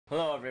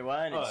Hello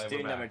everyone, Oh, it's we're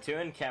student back. number 2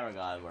 and Camera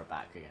God. We're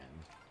back again.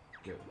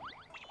 Good.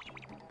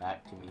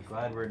 Back to me.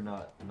 Glad we're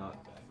not back.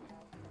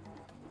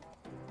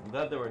 I'm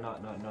glad that we're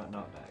not back.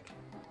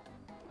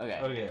 Okay.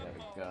 Okay. There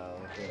we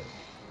go. Good.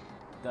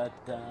 Da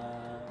da.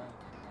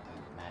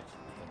 Match.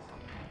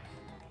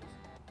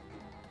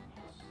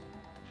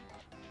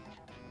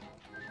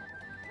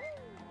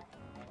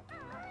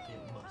 It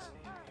must be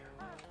here.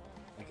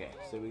 Okay,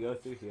 so we go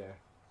through here,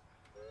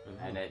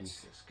 and Who's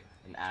it's this guy?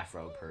 an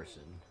Afro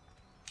person.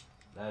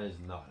 That is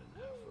not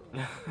an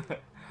afro.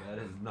 That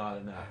is not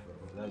an afro.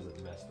 That is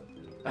a messed up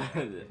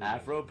dude.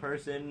 Afro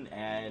person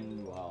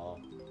and well,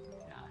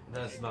 yeah.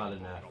 That's not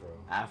an afro.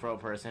 Afro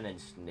person and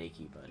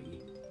Snaky Buddy.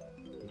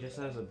 He just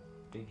has a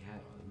big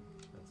hat on.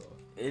 That's all.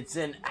 It's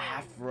an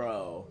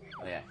Afro.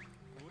 Okay.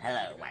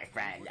 Hello, my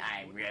friend.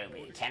 I'm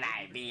Ruby. Can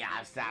I be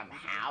of some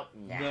help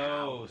now?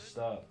 No,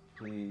 stop,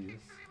 please.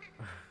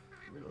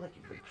 We're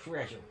looking for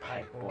treasure,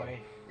 pipe boy.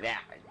 Yeah,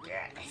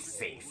 I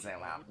see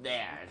some up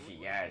there if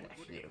you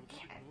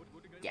can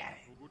get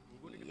it.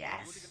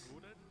 Yes.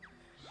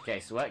 Okay,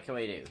 so what can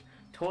we do?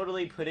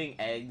 Totally putting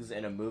eggs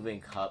in a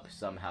moving cup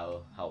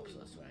somehow helps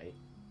us, right?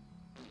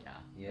 Yeah.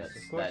 Yes,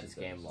 that's, of course that's it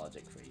game does.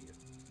 logic for you.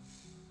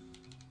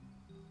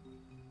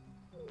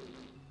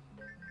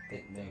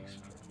 It makes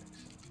perfect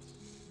sense.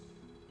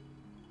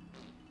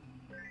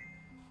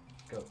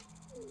 Go.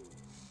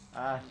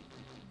 I'll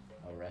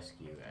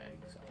rescue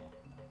eggs.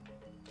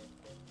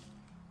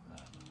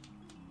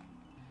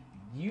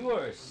 You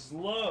are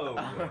slow.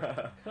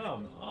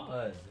 Come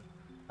on.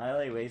 I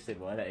only wasted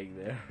one egg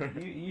there.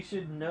 You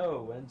should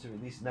know when to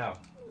release now.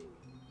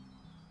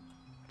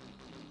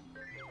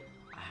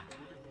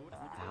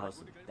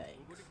 1,000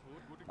 thanks.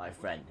 My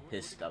friend,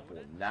 his stuff will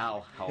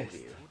now help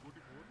you.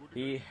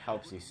 He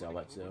helps you so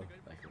much, though.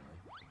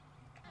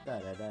 Da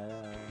da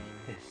da.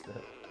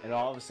 And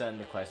all of a sudden,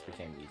 the quest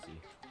became easy.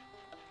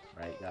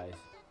 Right, guys?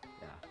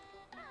 Yeah.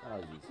 That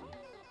was easy.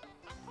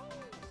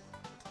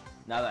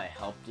 Now that I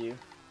helped you,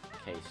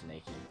 okay,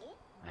 Snaky,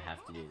 I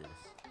have to do this.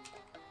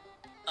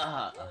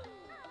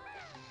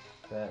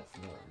 That's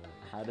not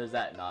nice. How does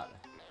that not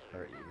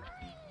hurt you?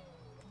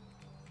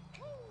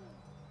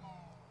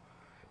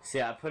 See,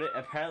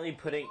 apparently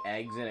putting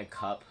eggs in a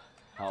cup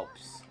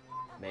helps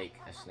make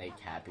a snake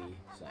happy,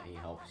 so he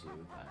helps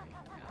you by,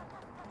 yeah.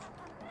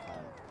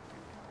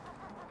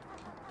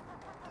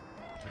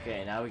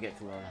 Okay, now we get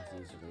to learn how to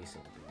use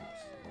releasing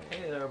boots.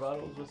 Hey there,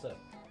 Bottles. What's up?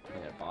 Okay,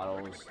 they're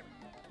bottles. These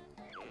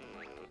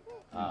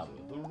are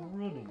the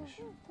running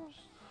shoes.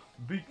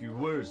 Beaky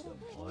wears them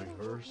on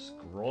her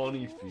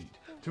scrawny feet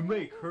to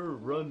make her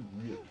run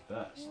really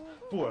fast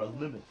for a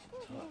limited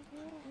time.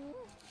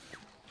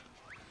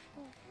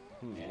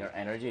 Your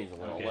energy is a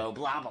little Okay. low,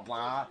 blah blah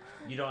blah.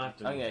 You don't have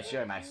to. I'm gonna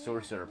share my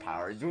sorcerer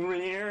powers. Your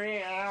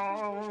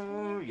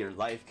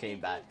life came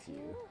back to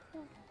you.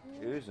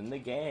 It was in the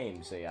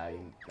game, so yeah,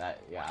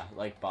 yeah,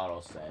 like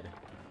Bottle said.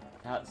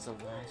 That's the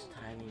last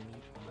time you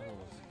meet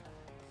Bottles.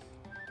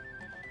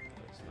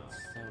 It's not.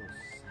 It's so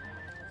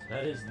sad.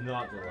 That is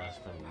not the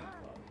last time you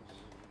meet Bottles.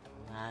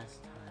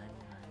 Last time,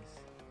 guys.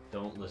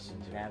 Don't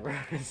listen to Never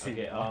it. see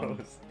Okay,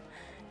 Bottles.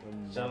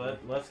 So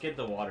let's get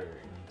the water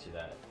into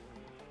that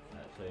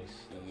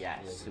place.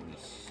 Yes, we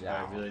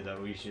Yeah, shall. really,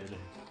 though, we should.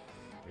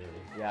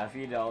 Really. Yeah, if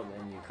you don't,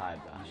 then you kind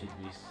of die. You should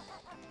be.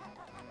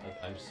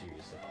 I'm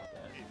serious about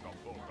that.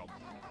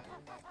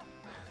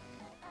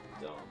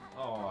 Don't.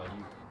 Oh,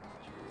 you.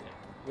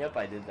 Yep,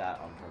 I did that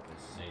on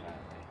purpose. No, you didn't.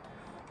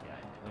 Yeah,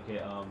 I Okay,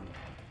 did.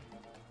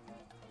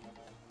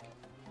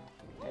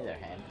 Hey there,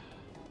 hand.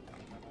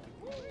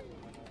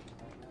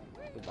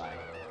 Goodbye.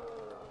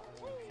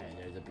 Okay,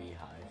 there's a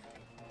beehive.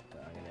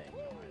 But I'm gonna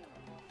ignore it.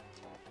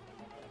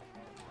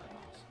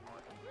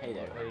 Awesome. Hey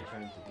there. what are you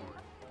trying to do?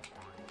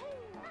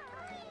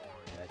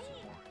 Yeah, that's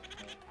easy.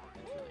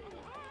 That's really easy.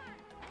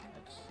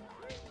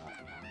 That's not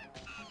easy.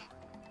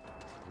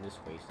 I'm just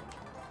wasting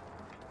time.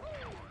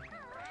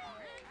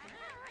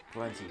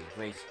 Plenty of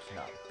waste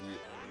cannot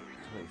beat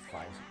until he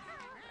finds a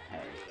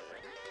head.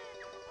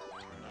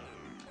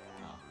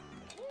 Oh.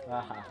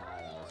 Haha,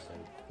 that was so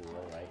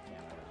cool, right,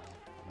 Camera?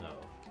 No.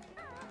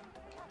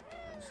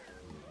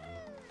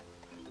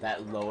 That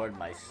lowered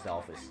my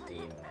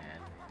self-esteem,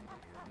 man.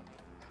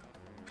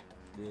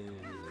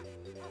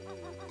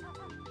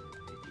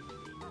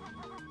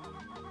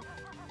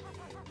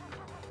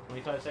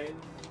 25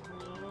 seconds?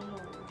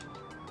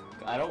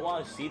 I don't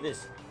want to see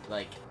this,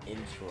 like,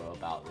 intro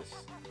about this.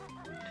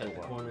 Cut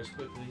the corners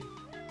quickly.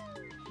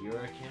 If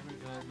you're a camera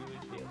guy, you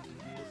would be able to do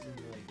this in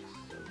like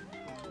so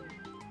quickly.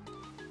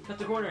 Cut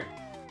the corner!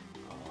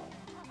 Oh,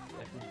 you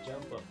have to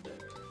jump up there.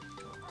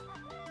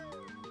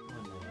 Come on,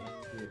 man, you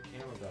have to do a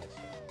camera guy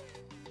style.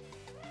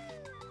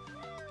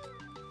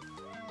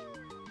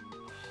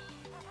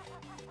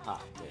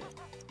 Ah, did it.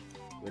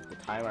 With the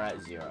timer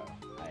at 0,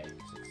 I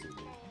succeeded.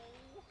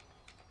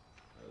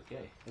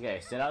 Okay. Okay,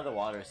 so now the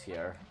water's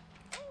here.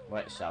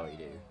 What shall we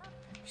do?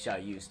 We shall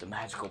use the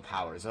magical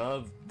powers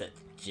of the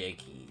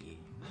Jiggy.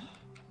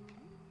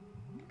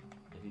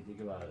 If you think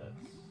about it,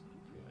 that's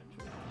pretty much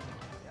what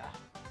Yeah.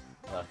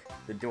 Look,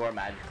 the door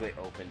magically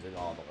opens and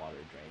all the water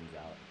drains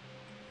out.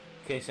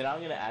 Okay, so now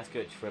I'm gonna ask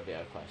you a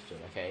trivia question,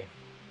 okay?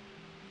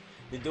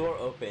 The door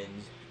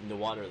opens and the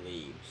water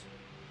leaves.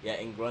 Yet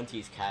in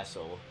Grunty's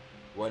castle,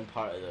 one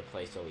part of the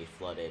place will be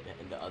flooded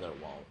and the other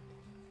won't.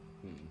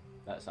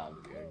 That sounds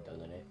weird,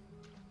 doesn't it?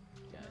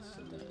 Yes,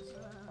 it does.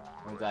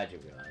 I'm glad you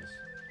realized.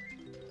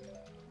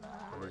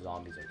 And the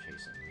zombies are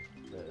chasing me.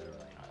 They're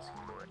really not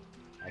scared.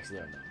 Actually,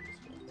 they're not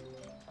invisible.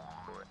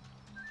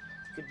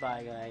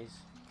 Goodbye, guys.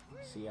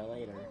 See ya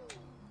later.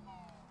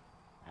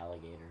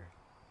 Alligator.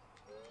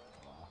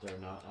 They're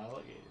not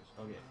alligators.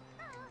 Okay.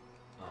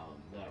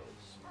 That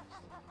was...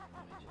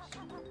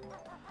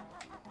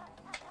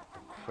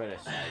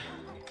 Criticizing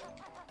me.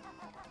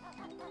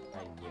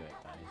 I knew it,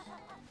 guys.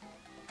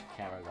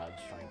 Camera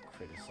God's trying to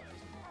criticize me.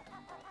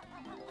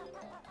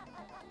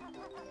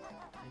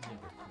 I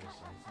never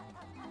criticized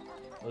anything.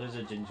 Oh, there's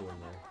a ginger in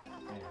there.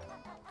 Yeah.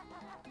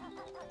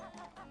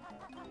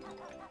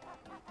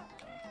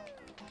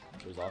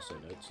 There's also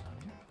notes down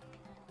here.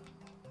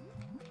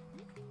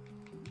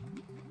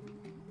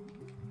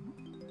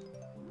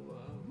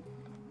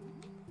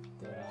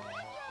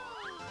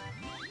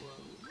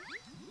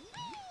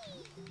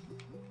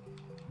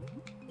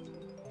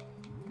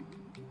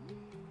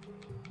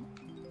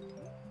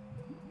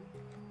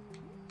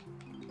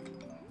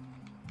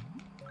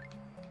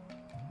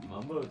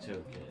 Mumbo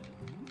token.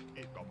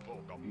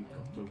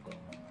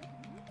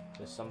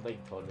 There's something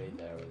told me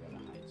there we're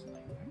gonna hide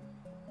something.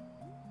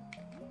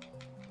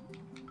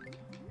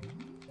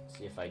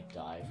 See if I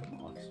die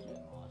from oxygen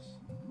loss.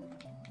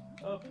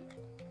 Up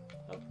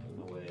and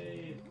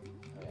away.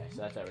 Okay, so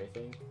that's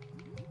everything.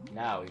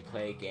 Now we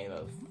play a game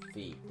of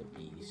Feed the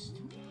Beast.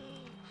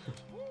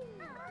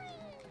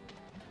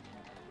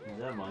 Is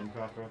that a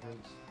Minecraft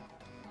reference?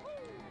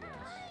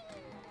 Yes.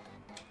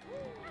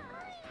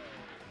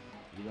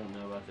 You don't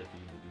know about the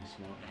Feed the Beast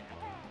mode?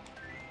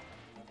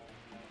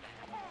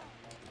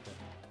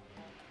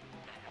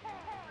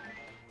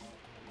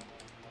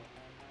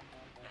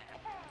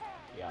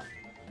 Yeah.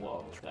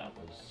 Whoa, that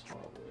was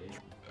horrible.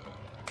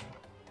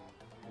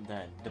 And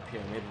then the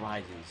pyramid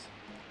rises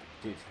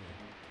due to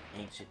the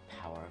ancient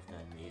power of the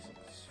amazing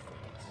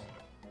sphinx.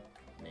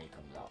 And then he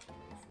comes out from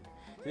the roof.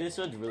 So this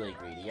one's really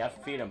greedy. You have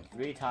to feed him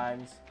 3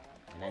 times,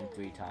 and then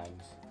 3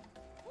 times,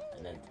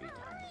 and then 3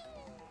 times.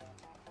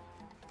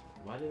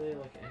 Why do they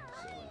like eggs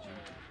so much?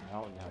 I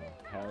don't know.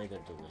 Apparently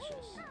they're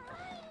delicious.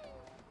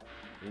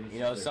 You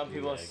know, some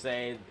people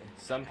say,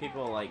 some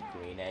people like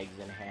green eggs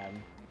and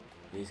ham.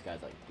 These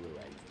guys like blue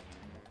eggs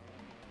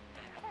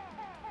and ham.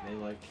 They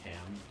like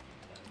ham.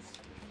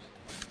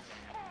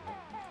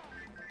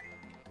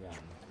 Yum,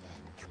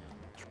 yum,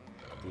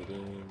 yum.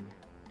 Ding,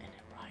 and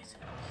it rises.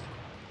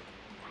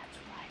 That's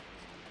right.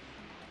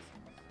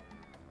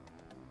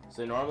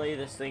 So normally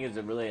this thing is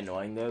really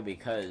annoying though,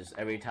 because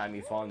every time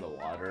you fall in the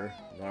water,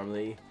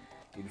 normally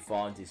you'd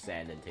fall into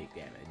sand and take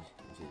damage,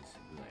 which is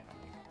really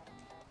annoying.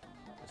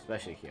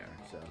 Especially here,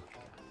 so.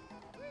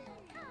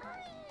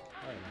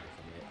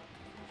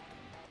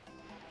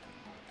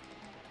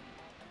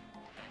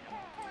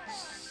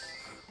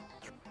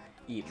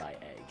 Eat my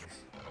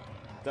eggs.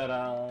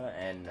 Ta-da!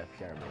 And a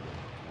pyramid.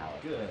 Now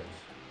good.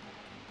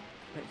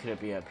 What could it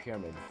be a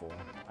pyramid for?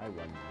 I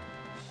wonder.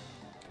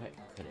 What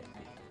could it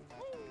be?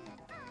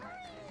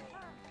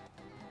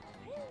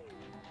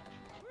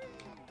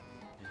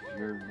 If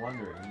you're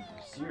wondering,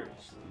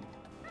 seriously,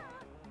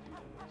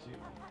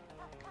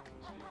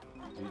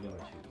 do know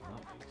what you're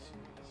not being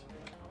serious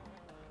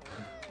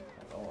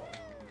At all.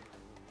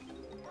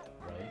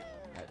 right?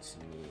 That's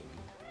mean.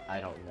 I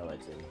don't know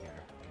what's in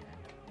here.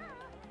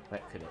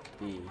 What could it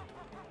be?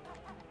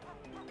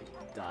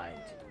 Dying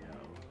to know,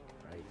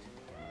 right?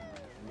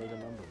 There's a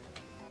number.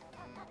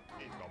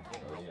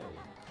 Oh,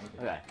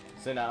 yeah. Okay,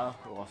 so now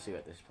we'll see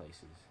what this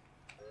place is.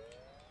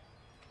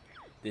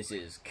 This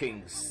is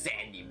King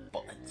Sandy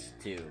Butt's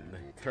tomb.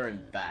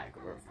 Turn back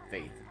or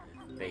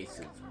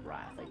faces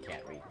wrath. I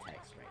can't read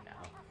text right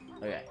now.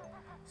 Okay,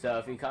 so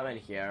if you come in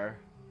here,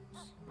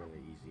 it's really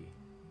easy.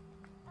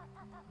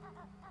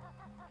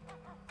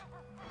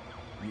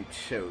 You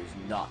chose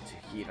not to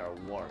heed our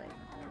warning.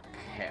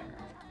 Prepare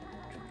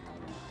to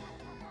bleed.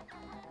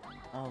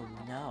 Oh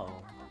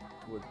no,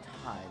 we're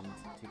timed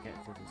to get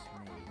through this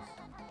maze.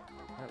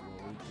 What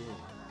will we do?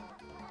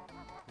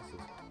 This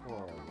is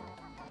horrible.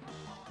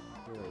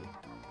 Really,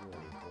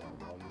 really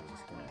horrible. I'm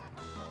just gonna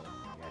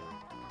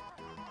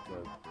go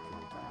to the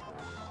back.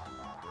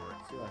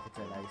 See, like it's a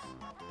nice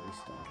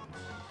restocking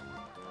station.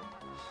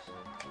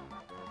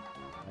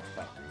 That's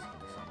quite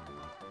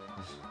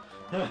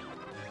nice.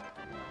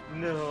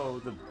 No,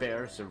 the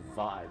bear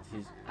survived.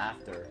 He's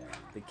after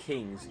the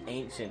king's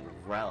ancient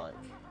relic.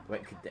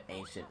 What could the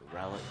ancient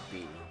relic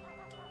be?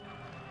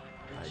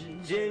 A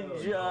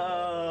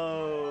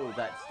Jinjo!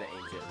 That's the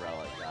ancient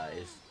relic,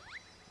 guys.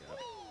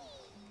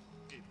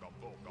 Yep.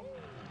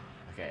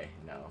 Okay,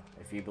 no.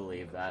 If you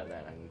believe that,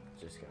 then I'm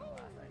just gonna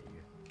laugh at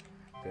you.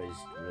 Because,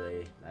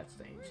 really, that's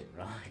the ancient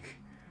relic.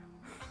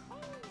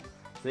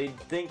 So you'd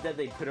think that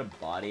they put a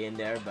body in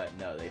there, but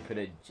no, they put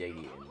a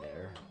Jiggy in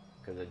there.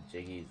 Because a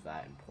Jiggy's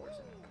that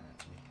important,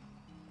 apparently.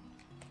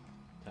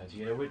 Time to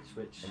get a witch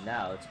switch. And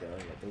now let's go and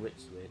get the witch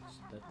switch.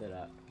 Da, da,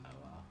 da. Oh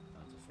wow,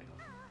 that was a fail.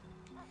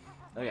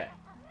 Okay.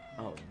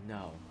 Oh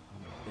no.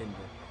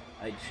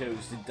 I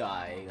chose to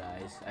die,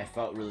 guys. I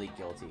felt really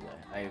guilty.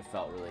 I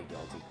felt really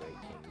guilty, Great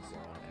King, so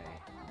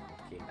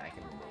I came back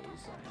in the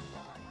maze and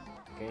died.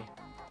 Okay?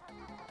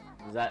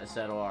 Does that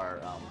settle our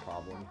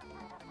problem?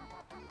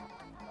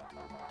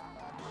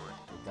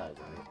 It does,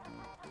 right?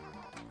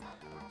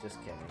 Just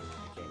kidding. I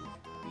can't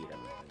beat up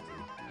Quincy.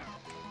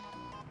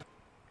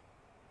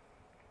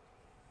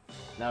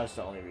 That was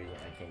the only reason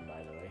I came,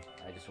 by the way.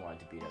 I just wanted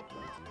to beat up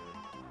Quincy.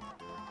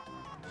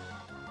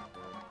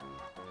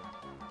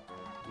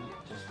 We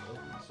just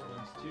opened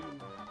someone's tomb.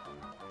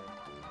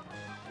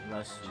 You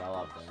must smell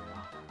up there.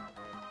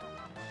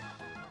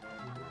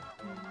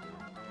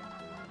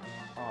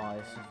 Oh,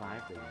 I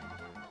survived again.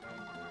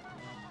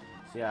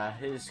 So yeah,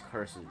 his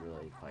curse is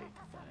really quite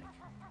pathetic.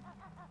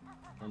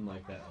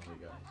 Unlike that other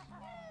guy's.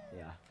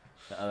 Yeah.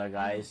 The other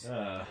guy's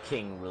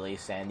King really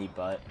sandy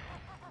butt.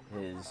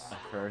 His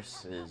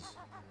curse is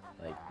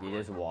like you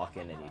just walk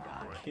in and you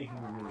die. King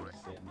really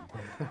sandy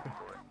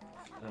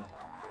butt.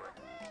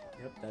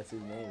 Yep, that's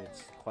his name.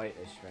 It's quite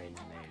a strange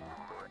name.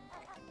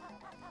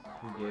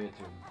 Who gave it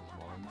to him? His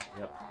mom?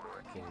 Yep.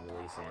 King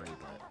really sandy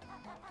butt.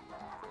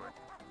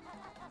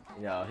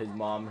 You know, his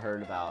mom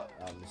heard about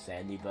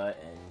Sandy Butt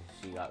and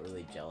she got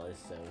really jealous,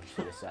 so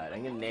she decided,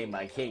 I'm gonna name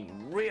my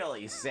king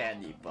really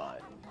Sandy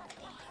Butt.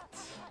 What?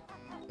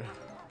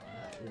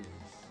 That is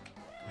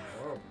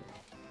horrible.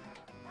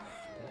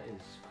 That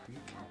is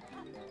creepy.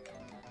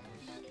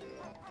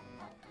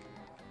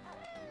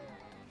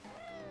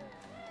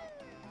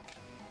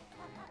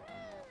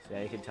 So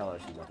yeah, you can tell her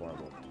she's a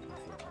horrible woman.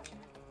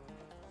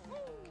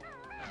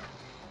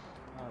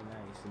 Oh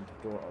nice, and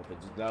the door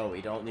opens. No, we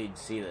don't need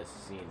to see this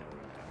scene over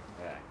there.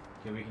 Okay.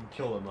 Okay, we can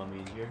kill a mummy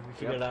in here. We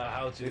figured out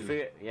how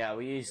to. Yeah,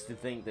 we used to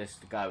think this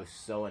guy was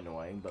so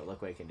annoying, but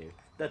look what he can do.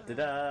 Da da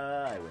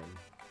da! I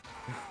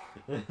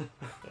win.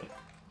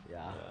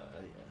 Yeah.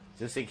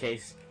 Just in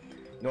case.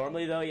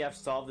 Normally, though, you have to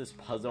solve this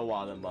puzzle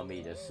while the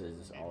mummy just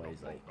is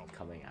always like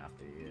coming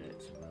after you.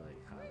 It's really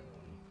kind of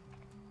annoying.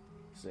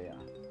 So yeah.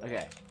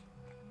 Okay.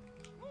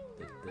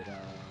 Da da da.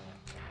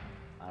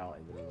 I don't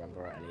even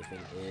remember what anything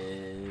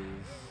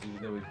is. Even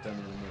though we've done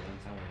it a million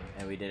times.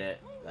 And we did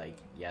it, like,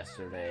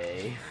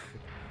 yesterday.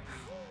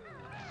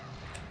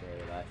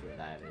 Okay, that's what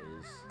that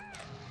is.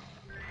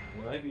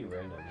 It might be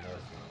random. No,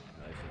 it's not.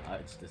 No, it's not.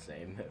 It's the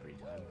same every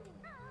time.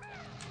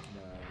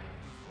 No,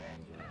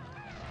 Banjo.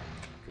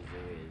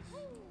 Kazooie is...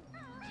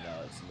 No,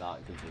 it's not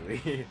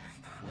Kazooie.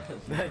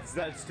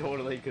 that's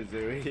totally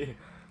Kazooie.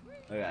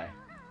 Okay.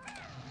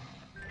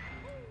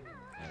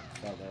 Red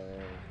feather.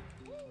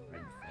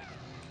 Red feather.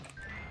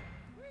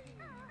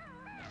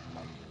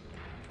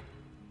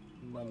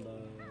 Mumbo.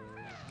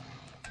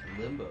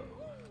 Limbo.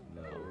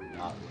 No,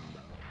 not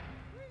Limbo.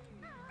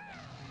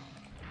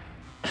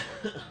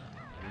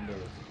 Limbo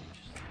is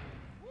interesting.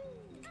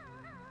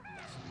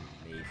 It's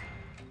amazing.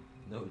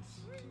 No, it's...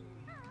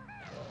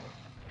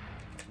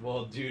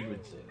 Well, dude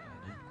would say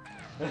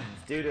that.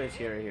 If dude was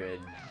here, he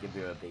would give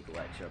you a big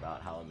lecture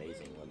about how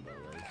amazing Limbo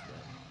is,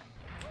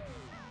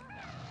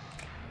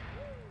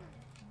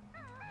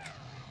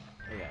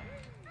 but... Okay.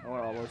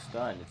 We're almost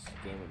done. It's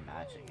a game of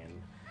matching,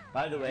 and...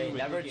 By the way,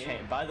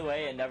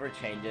 it never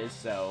changes,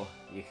 so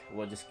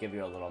we'll just give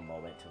you a little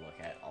moment to look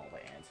at all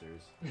the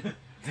answers.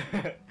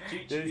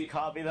 Just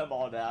copy them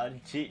all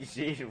down, cheat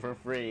sheet for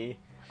free.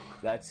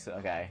 That's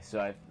okay, so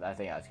I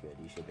think that's good.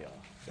 You should be able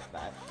to get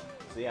that.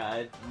 So yeah,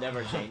 it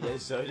never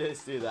changes, so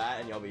just do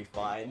that and you'll be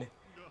fine.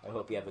 I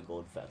hope you have a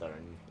gold feather,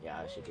 and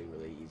yeah, it should be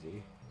really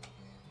easy.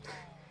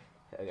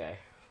 Okay.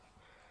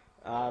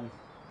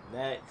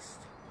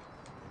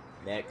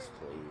 Next,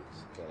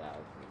 please. Get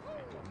out.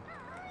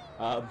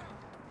 So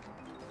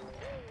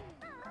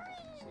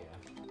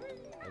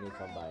yeah, and you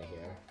come by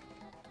here,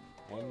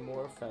 and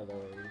more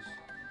feathers,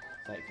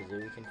 so that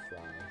Kazooie can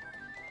fly,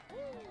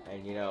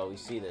 and you know, we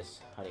see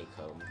this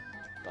honeycomb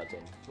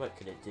button, what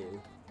could it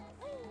do?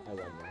 I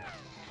wonder.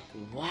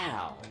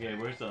 Wow! Okay,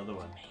 where's the other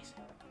one?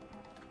 Amazing.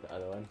 The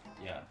other one?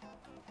 Yeah.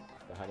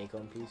 The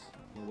honeycomb piece?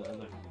 No, the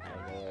other I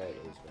honeycomb. know where it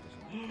is, but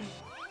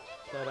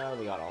ta-da,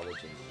 we got all the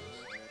Jinjos.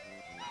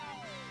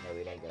 No,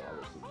 we didn't get all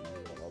the Jinjos,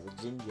 we got all the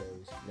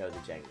Jinjos. No, the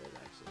Jangos,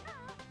 actually.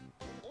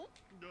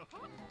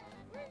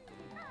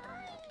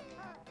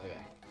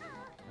 Okay.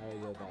 How do we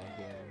go back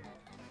here?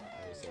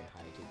 I would say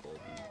hi to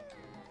Gobi.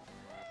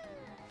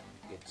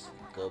 It's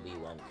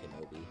Gobi-Wan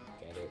Kenobi.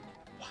 Get it?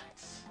 What?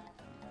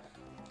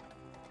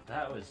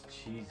 That was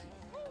cheesy.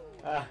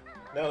 Ah,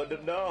 no.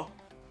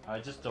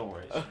 Just don't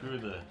worry. Screw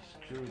the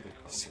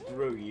carpet.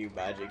 Screw you,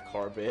 magic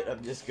carpet.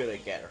 I'm just gonna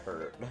get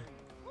hurt.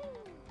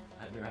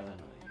 I'd rather not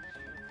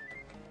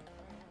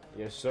use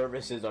Your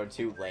services are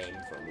too lame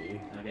for me. you.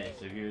 Okay,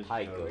 so here's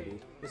Hi, Gobi.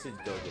 This is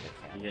Gobi the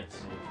cat. You get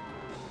saved.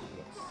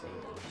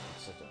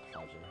 It's such a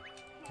pleasure.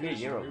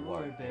 Here's You're your a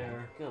reward warp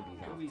bear. Gobi's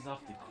Gobi's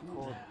off the cool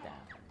cool down.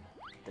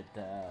 down.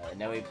 Da-da. And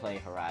now we play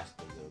harass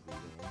the Gobi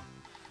game.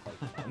 quite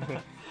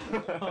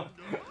fun.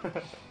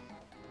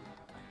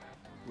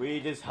 We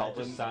just help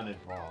That him. just sounded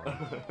wrong.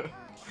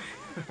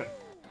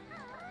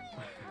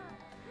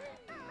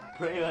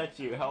 Pretty much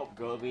you help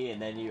Gobi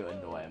and then you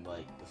annoy him,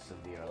 like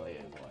severely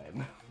annoy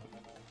him.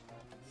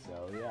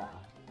 So yeah,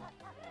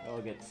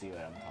 you'll get to see what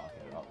I'm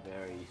talking about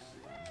very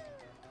soon.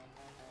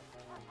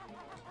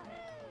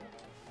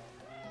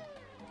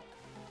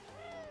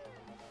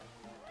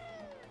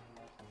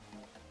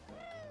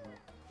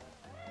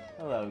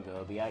 Hello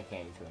Gobi, I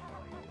came to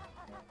annoy you.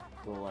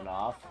 Cooling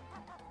off?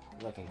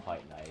 Looking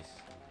quite nice.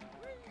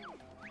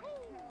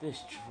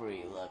 This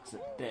tree looks a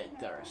bit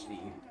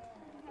thirsty.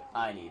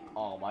 I need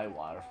all my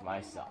water for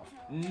myself.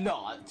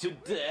 Not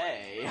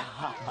today!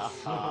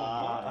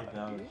 Oh my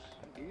gosh.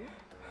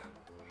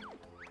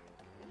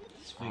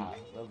 Sphinx.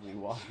 Lovely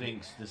water.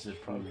 Sphinx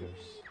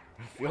disapproves.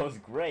 Feels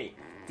great.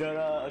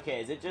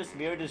 Okay, is it just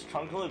me or does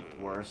Trunker look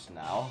worse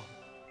now?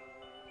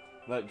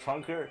 Look,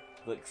 Trunker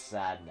looks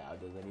sad now,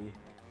 doesn't he?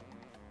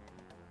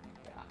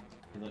 Yeah.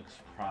 He looks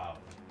proud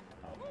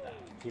of that.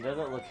 He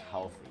doesn't look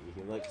healthy.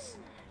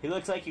 He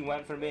looks like he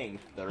went from being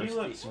thirsty. He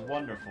looks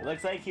wonderful.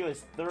 Looks like he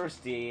was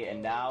thirsty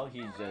and now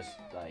he's just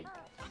like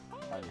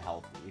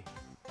unhealthy.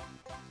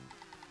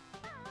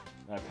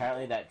 And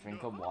apparently that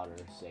drink of water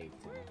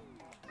saved him.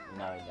 And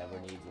now he never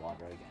needs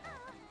water again.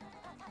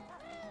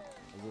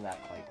 Isn't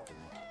that quite cool?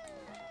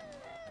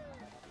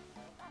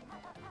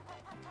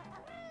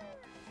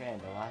 Okay,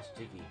 the last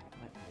Jiggy.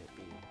 What could it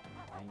be?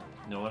 I know.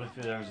 No, what if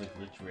there was a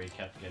glitch where he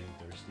kept getting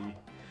thirsty,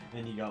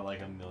 and he got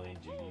like 1,000,000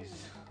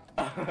 Jiggies?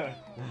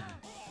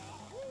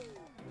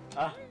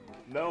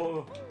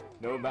 No!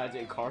 No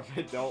magic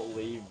carpet, don't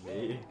leave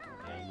me.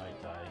 Yeah, you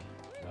might die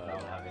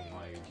without having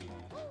all your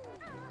Jiggies.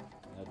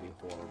 That'd be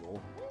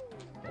horrible.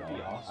 That'd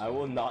be awesome. I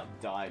will not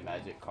die,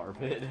 magic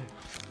carpet.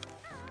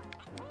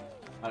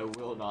 I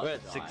will not We're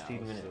at die. 16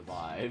 I'll minutes.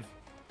 survive.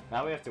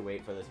 Now we have to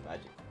wait for this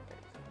magic carpet.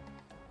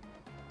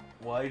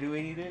 Why do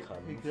we need it? Come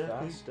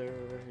faster,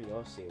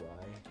 you'll see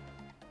why.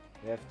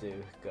 We have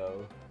to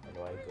go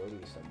annoy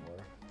Gobi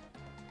somewhere.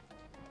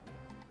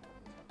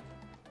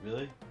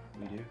 Really?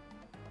 We do?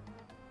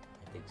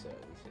 I think so, at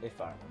least, if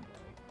I remember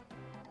right.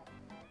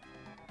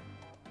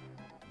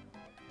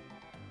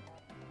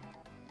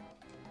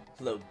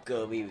 Hello,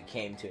 Gobi, we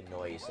came to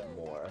annoy you some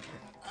more.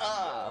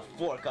 Ah,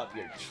 fork up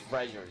your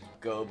treasures,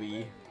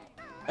 Gobi.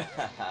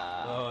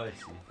 Oh, I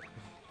see.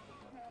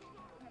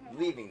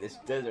 Leaving this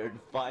desert,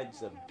 find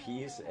some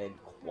peace and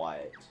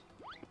quiet.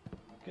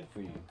 Good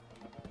for you.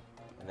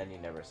 And then you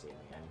never see him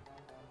again.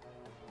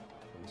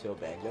 Until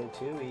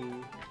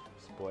Banjo-Kazooie.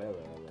 Spoiler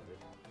alert.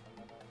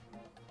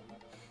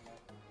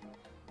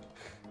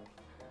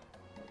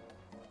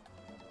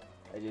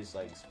 I just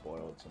like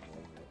spoiled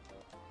something.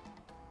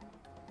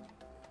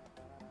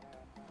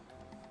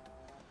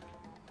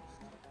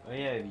 Oh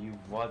yeah, you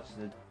watched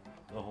the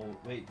whole.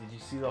 Wait, did you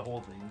see the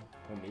whole thing?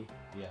 For me?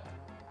 Yeah.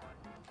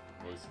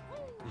 Basically.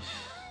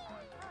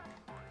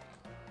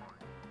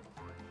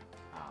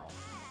 Ow.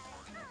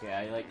 Okay,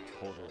 I like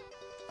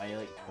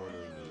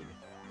totally need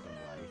some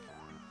life.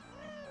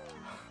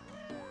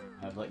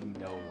 I have like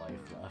no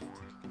life left.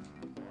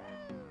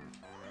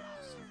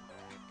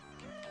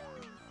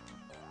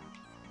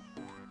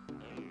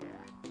 Okay,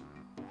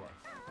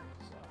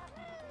 so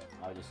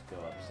I'll just go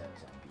upset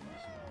some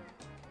bees now.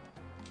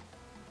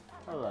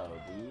 Hello,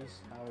 bees.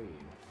 How are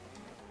you?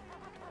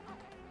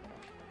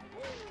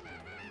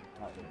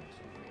 Not doing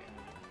so great.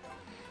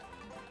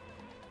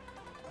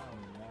 Oh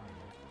no.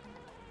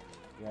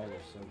 You guys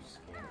are so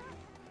scary.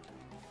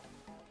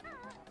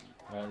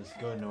 Alright, let's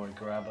go north.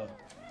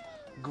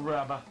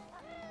 Grabba.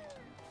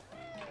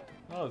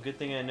 Oh, good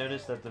thing I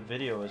noticed that the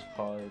video is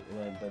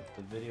that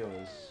the video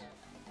is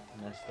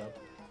messed up.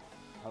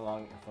 How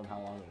long ago?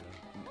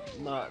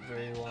 Not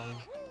very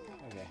long.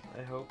 Okay.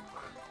 I hope.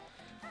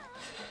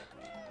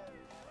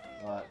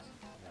 Well, that's,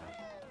 yeah.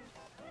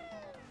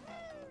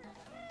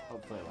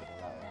 Hopefully it wasn't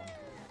that long.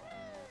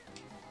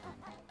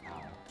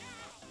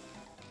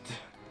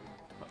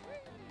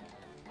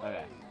 Ow.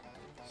 Okay.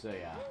 So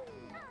yeah.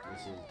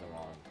 This is the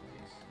wrong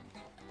place.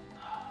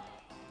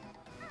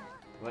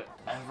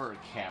 Whatever,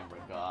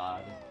 camera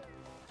god.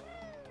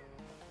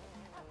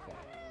 Okay.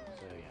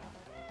 So yeah.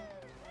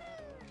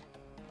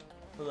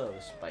 Hello,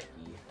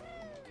 spiky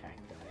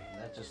cacti.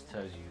 That just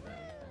tells you that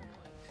you've been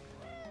playing too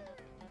long.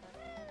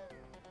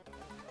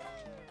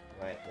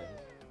 Right,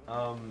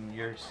 please.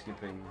 You're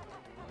skipping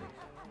like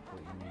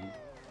what you need.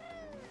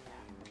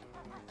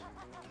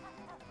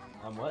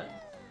 What?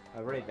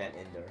 I've already been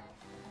in there.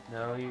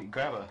 No, you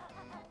grab a.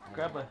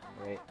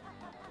 Wait.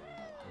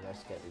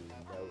 Let's get these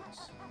notes.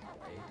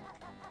 Right.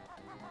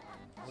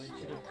 We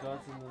should have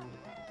gotten the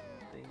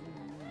thing.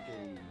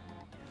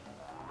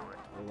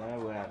 Well, then I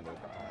would have no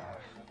power.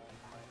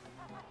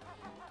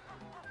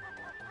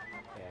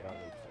 Yeah, I don't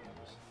need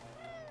frames.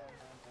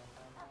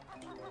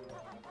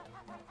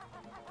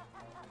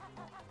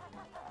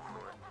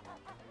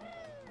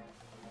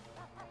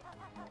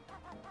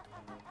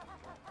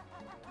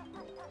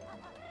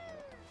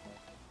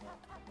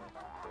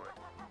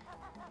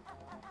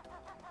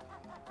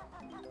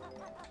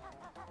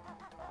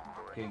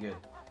 Okay, good.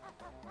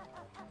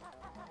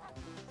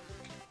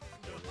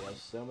 We have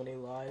so many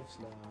lives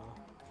now.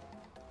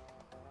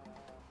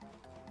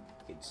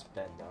 We could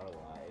spend our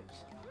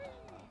lives.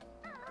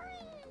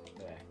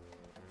 Okay.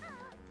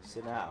 So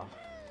now,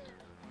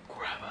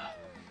 Grabba.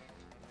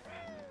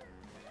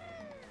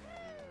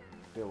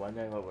 if you're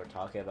wondering what we're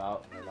talking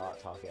about, we're not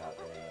talking about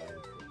any other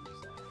things.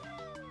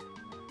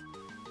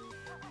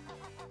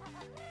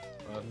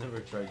 Well, I've never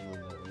tried doing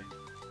that way.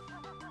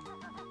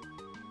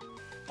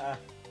 Ah.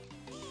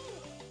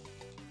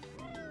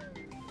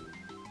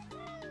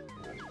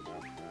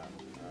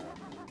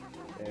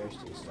 There's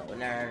two stuff.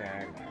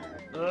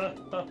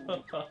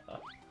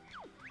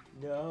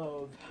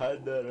 No, I've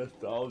had that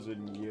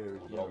 1,000 years.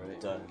 Yeah, Well right.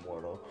 done,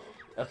 mortal.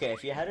 Okay,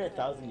 if you had it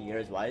 1,000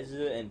 years, why is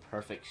it in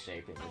perfect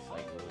shape in this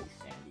like really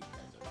sandy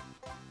desert?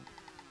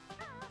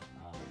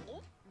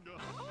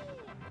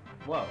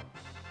 Whoa.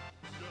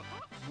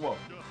 Whoa.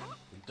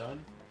 We're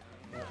done?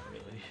 Not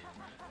really.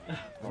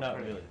 Not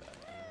really.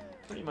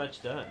 Pretty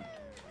much done.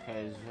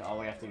 Because all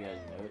we have to get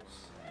is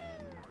notes.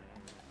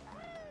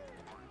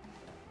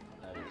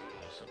 That is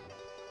awesome.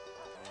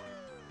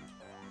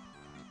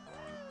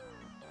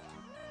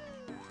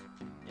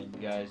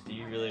 And guys, do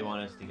you really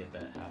want us to get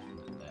that half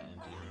of that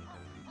empty ring?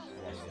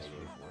 Yes, Yes, we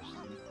we're forced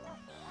to.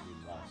 We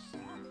must.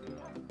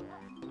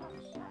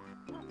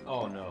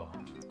 Oh no.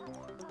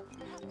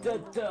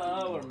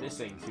 Duh, we're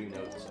missing 2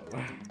 notes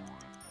somewhere.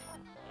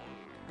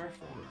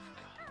 Perfect.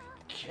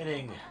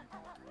 Kidding.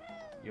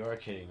 You are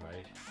kidding,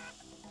 right?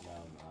 No,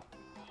 I'm not.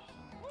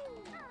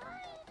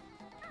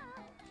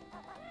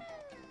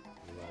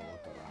 We gotta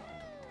look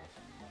around.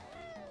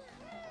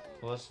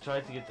 Well, let's try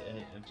to get the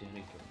empty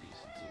honeycomb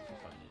piece and see if we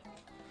find it.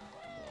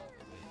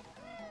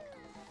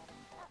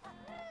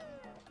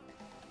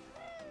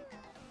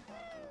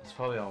 It's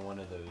probably on one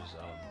of those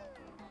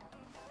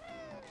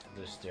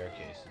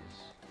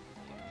staircases.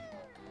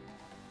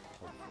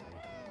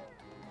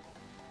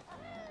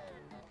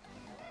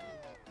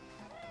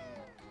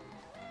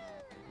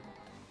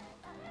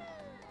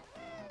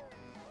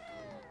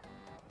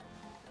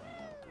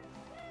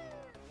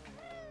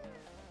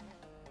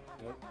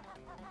 Nope.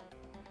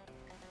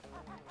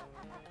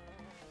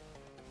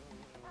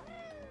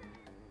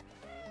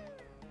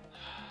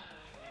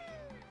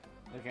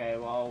 Okay,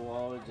 well,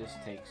 we'll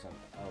just take some.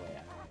 Oh, wait.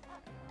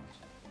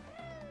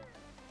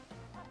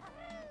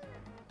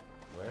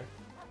 Where?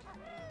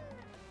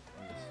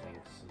 The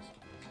Sphinx is.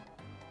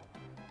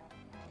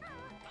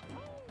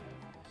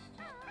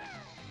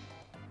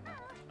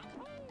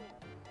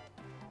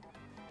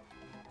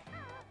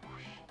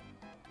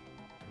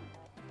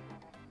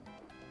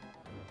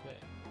 Okay.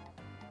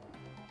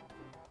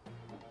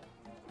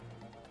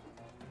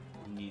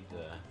 We need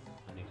the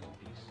honeycomb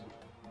piece.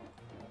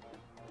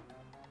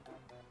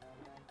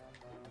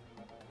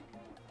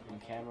 In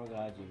camera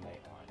god, you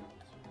might want this.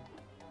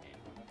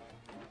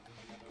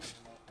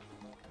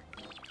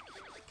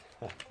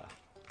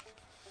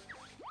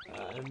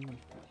 I'm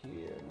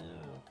here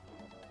now.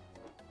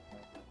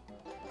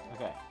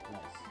 Okay,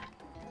 nice.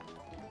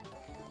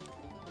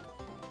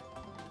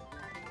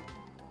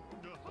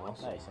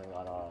 Awesome. Nice, I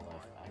got all our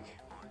life back.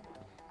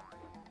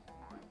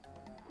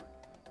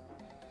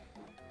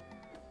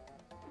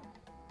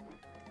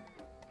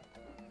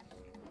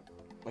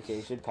 Okay,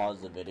 you should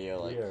pause the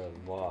video. Like, We are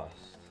lost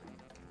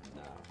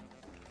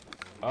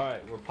now.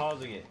 Alright, we're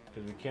pausing it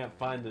because we can't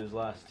find those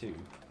last 2.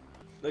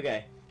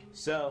 okay,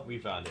 so We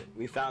found it.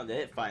 we found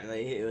it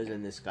finally. It was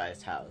in this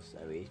guy's house,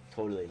 and we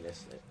totally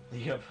missed it.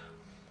 Yep.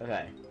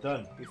 Okay,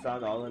 Done. we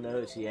found all the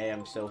notes. Yay,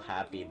 I'm so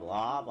happy.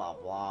 Blah blah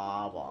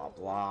blah blah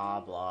blah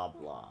blah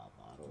blah.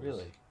 Bottles.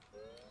 Really?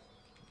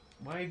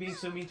 Why are you being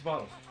so mean to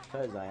bottles?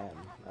 Because I am.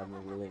 I'm a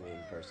really mean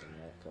person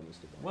when it comes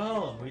to bottles.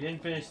 Well, we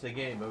didn't finish the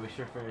game, but we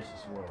sure finished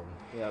this world.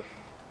 Yep.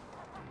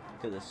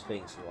 To the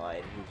Sphinx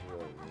lied. He's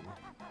really mean.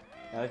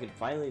 Now I can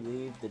finally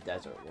leave the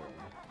desert world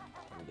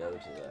and go to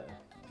the.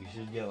 You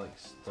should get like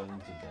stung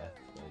to death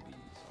by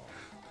bees.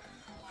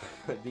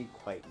 That'd be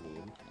quite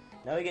mean.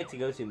 Now we get to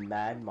go to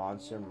Mad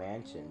Monster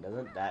Mansion.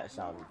 Doesn't that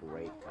sound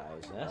great,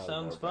 guys? That Oh,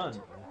 sounds no, fun.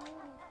 that's-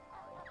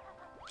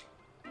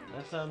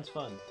 That sounds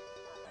fun.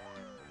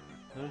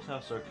 Notice how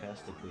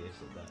sarcastically I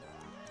said that.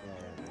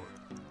 Yeah.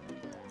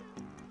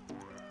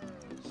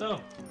 So,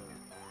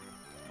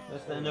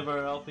 that's the end of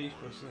our LP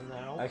for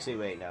now. Actually,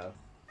 wait, no.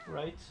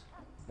 Right?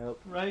 Nope.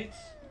 Right?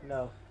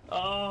 No.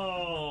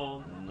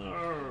 Oh,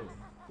 no.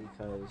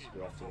 Because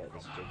we have to get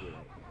this jiggy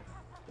right here.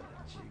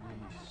 That Jiggy,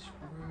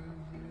 screw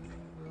you.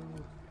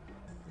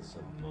 There's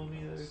Some a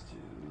mummy there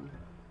too.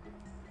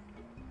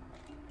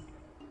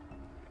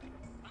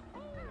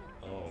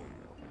 Oh, no.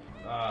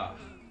 Ah.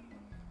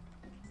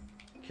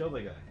 Kill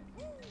the guy.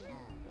 I'm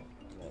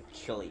gonna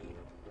kill you.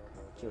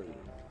 Kill you.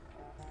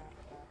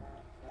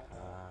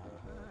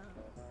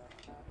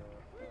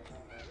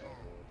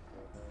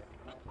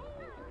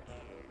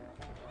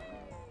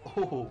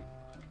 Oh.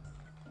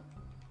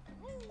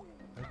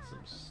 That's some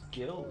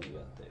skill we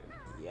got there.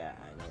 Yeah,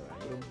 I know, right?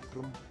 Boom,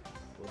 boom,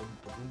 boom,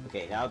 boom.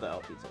 Okay, now the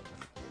LP's open.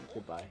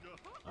 Goodbye.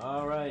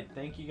 Alright,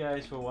 thank you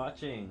guys for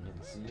watching,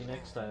 and see you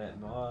next time at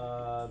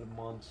Mod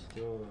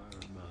Monster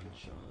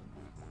Mansion.